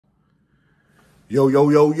Yo, yo,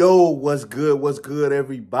 yo, yo, what's good,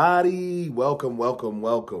 everybody? Welcome.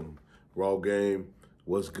 Raw Game,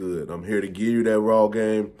 what's good? I'm here to give you that Raw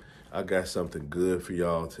Game. I got something good for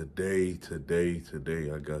y'all today.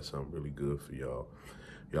 I got something really good for y'all.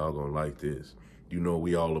 Y'all gonna like this. You know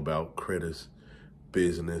we all about credits,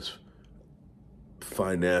 business,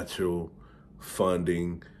 financial,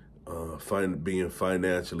 funding, being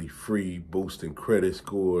financially free, boosting credit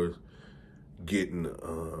scores, getting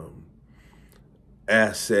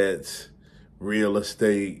assets, real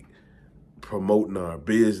estate, promoting our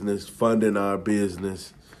business, funding our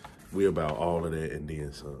business. We about all of that and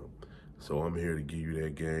then some. So I'm here to give you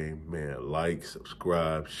that game. Man, like,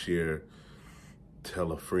 subscribe, share,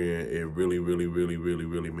 tell a friend. It really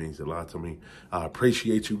means a lot to me. I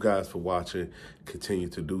appreciate you guys for watching. Continue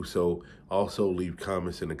to do so. Also, leave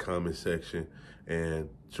comments in the comment section and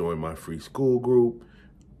join my free Skool group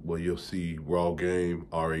where you'll see Raw Game,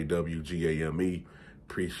 RAWGAME.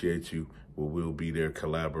 Appreciate you. We'll be there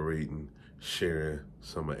collaborating, sharing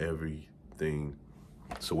some of everything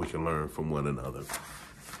so we can learn from one another.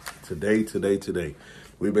 Today,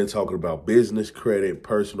 we've been talking about business credit,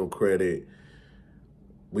 personal credit.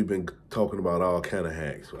 We've been talking about all kind of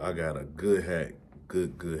hacks. I got a good hack,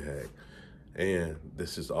 good hack. And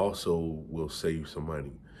this is also will save you some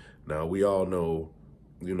money. Now, we all know,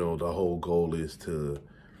 the whole goal is to,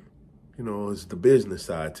 it's the business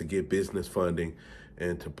side, to get business funding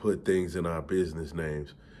and to put things in our business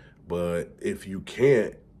names. But if you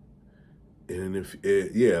can't, and if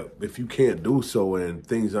you can't do so and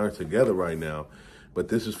things aren't together right now, but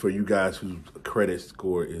this is for you guys whose credit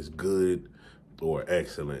score is good or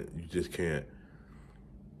excellent. You just can't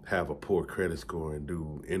have a poor credit score and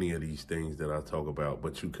do any of these things that I talk about,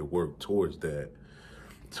 but you can work towards that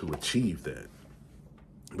to achieve that.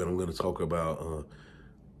 But I'm going to talk about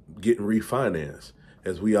getting refinanced.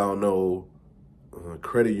 As we all know,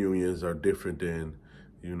 credit unions are different than,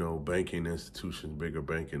 banking institutions, bigger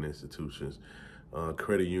banking institutions.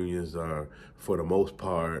 Credit unions are, for the most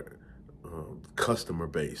part, customer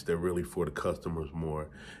based. They're really for the customers more.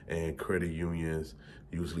 And credit unions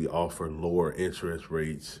usually offer lower interest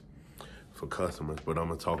rates for customers. But I'm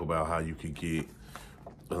going to talk about how you could get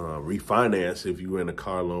refinance if you're in a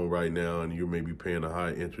car loan right now and you may be paying a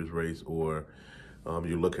high interest rates, or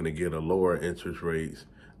you're looking to get a lower interest rates.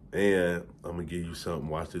 And I'm going to give you something.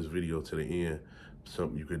 Watch this video to the end.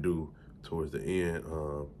 Something you could do towards the end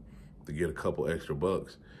to get a couple extra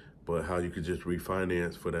bucks. But how you could just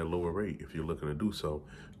refinance for that lower rate if you're looking to do so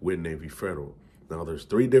with Navy Federal. Now, there's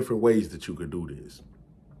 3 different ways that you could do this.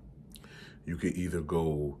 You could either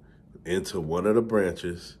go into one of the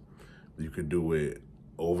branches. You could do it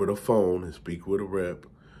over the phone and speak with a rep,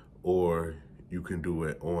 or you can do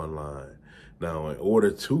it online. Now, in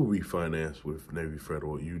order to refinance with Navy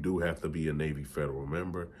Federal, you do have to be a Navy Federal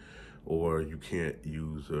member, or you can't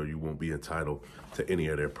use, or you won't be entitled to any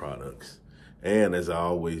of their products. And as I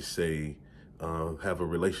always say, have a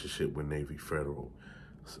relationship with Navy Federal.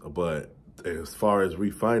 But as far as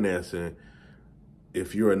refinancing,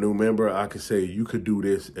 if you're a new member, I could say you could do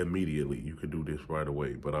this immediately. You could do this right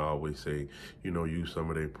away. But I always say, use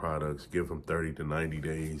some of their products, give them 30 to 90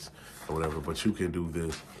 days or whatever. But you can do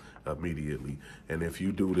this immediately. And if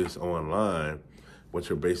you do this online, what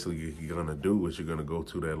you're basically going to do is you're going to go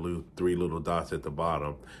to that 3 little dots at the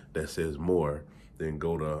bottom that says more, then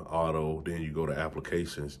go to auto, then you go to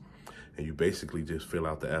applications, and you basically just fill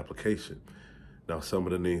out the application. Now, some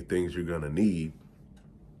of the things you're going to need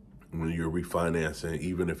when you're refinancing,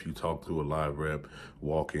 even if you talk to a live rep,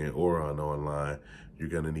 walk-in or on online, you're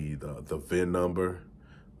going to need the VIN number,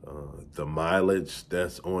 the mileage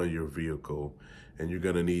that's on your vehicle, and you're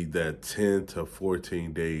going to need that 10 to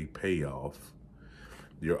 14 day payoff.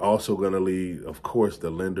 You're also going to need, of course,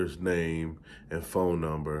 the lender's name and phone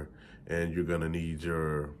number, and you're going to need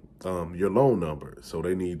your loan number. So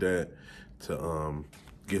they need that to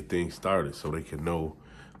get things started so they can know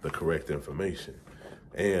the correct information.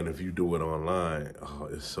 And if you do it online,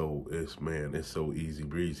 it's so easy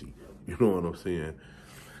breezy. You know what I'm saying?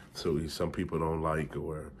 So some people don't like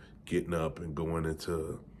or getting up and going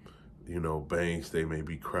into, banks. They may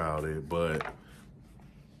be crowded, but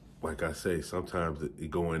like I say, sometimes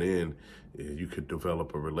going in, you could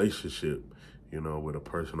develop a relationship, with a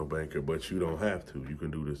personal banker, but you don't have to. You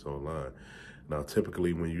can do this online. Now,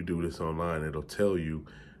 typically when you do this online, it'll tell you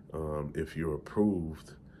if you're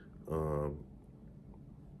approved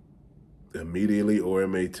immediately, or it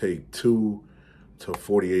may take 2 to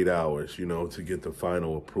 48 hours, to get the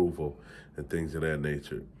final approval and things of that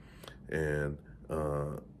nature. And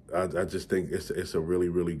I just think it's a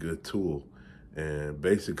really good tool. And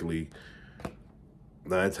basically,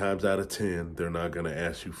 9 times out of 10, they're not going to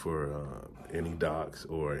ask you for any docs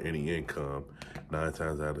or any income. 9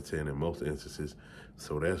 times out of 10 in most instances.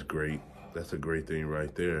 So that's great. That's a great thing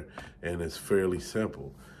right there. And it's fairly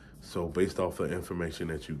simple. So based off the information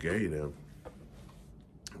that you gave them,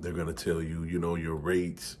 they're going to tell you, you know, your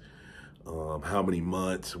rates, how many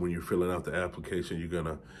months. When you're filling out the application, you're going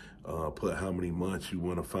to put how many months you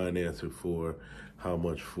want to finance it for, how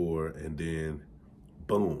much for, and then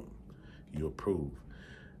boom, you approve.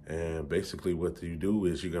 And basically what you do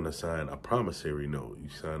is you're going to sign a promissory note. You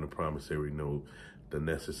sign a promissory note, the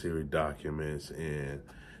necessary documents, and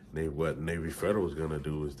what Navy Federal is going to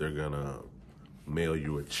do is they're going to mail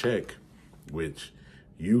you a check, which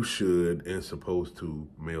you should and supposed to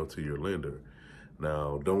mail to your lender.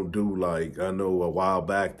 Now, don't do like, I know a while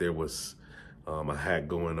back there was a hack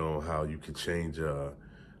going on how you could change a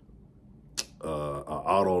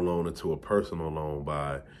auto loan into a personal loan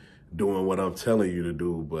by doing what I'm telling you to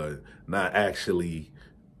do, but not actually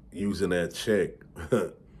using that check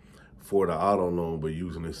for the auto loan, but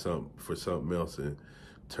using it for something else and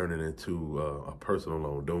turn it into a personal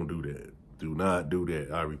loan. Don't do that. Do not do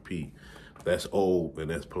that. I repeat, that's old and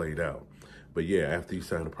that's played out. But yeah, after you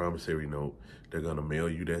sign a promissory note, they're gonna mail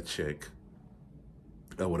you that check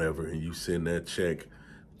or whatever, and you send that check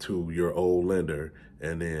to your old lender,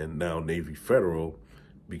 and then now Navy Federal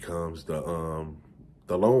becomes the loan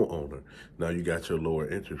owner. Now you got your lower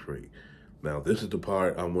interest rate. Now this is the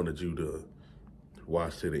part I wanted you to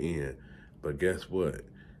watch to the end. But guess what?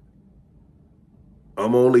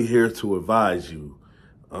 I'm only here to advise you.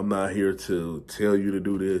 I'm not here to tell you to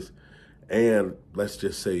do this. And let's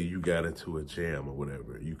just say you got into a jam or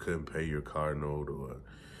whatever. You couldn't pay your car note, or,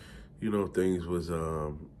 you know, things was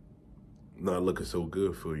not looking so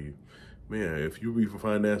good for you. Man, if you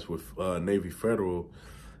refinance with Navy Federal,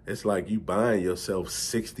 it's like you buying yourself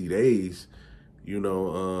 60 days, you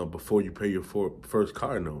know, before you pay your first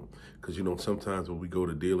car note. Because, you know, sometimes when we go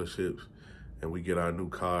to dealerships and we get our new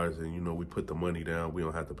cars and, you know, we put the money down, we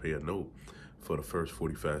don't have to pay a note for the first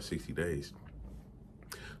 45, 60 days.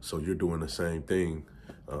 So you're doing the same thing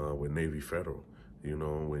with Navy Federal. You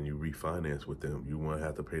know, when you refinance with them, you won't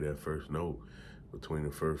have to pay that first note between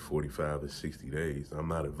the first 45 and 60 days. I'm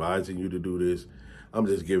not advising you to do this. I'm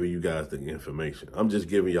just giving you guys the information. I'm just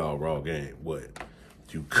giving y'all raw game, what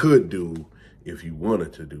you could do if you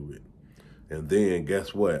wanted to do it. And then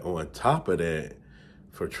guess what? On top of that,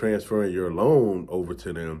 for transferring your loan over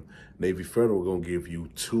to them, Navy Federal gonna give you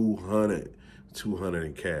 $200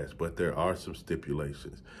 in cash, but there are some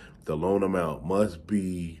stipulations. The loan amount must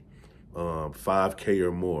be $5K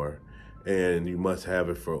or more, and you must have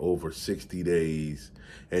it for over 60 days,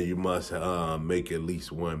 and you must make at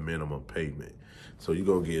least one minimum payment. So you're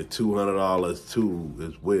gonna get $200 too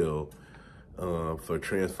as well for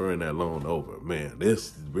transferring that loan over. Man, this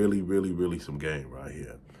is really, really, really some game right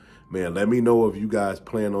here. Man, let me know if you guys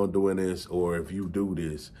plan on doing this or if you do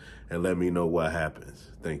this, and let me know what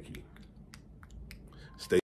happens. Thank you.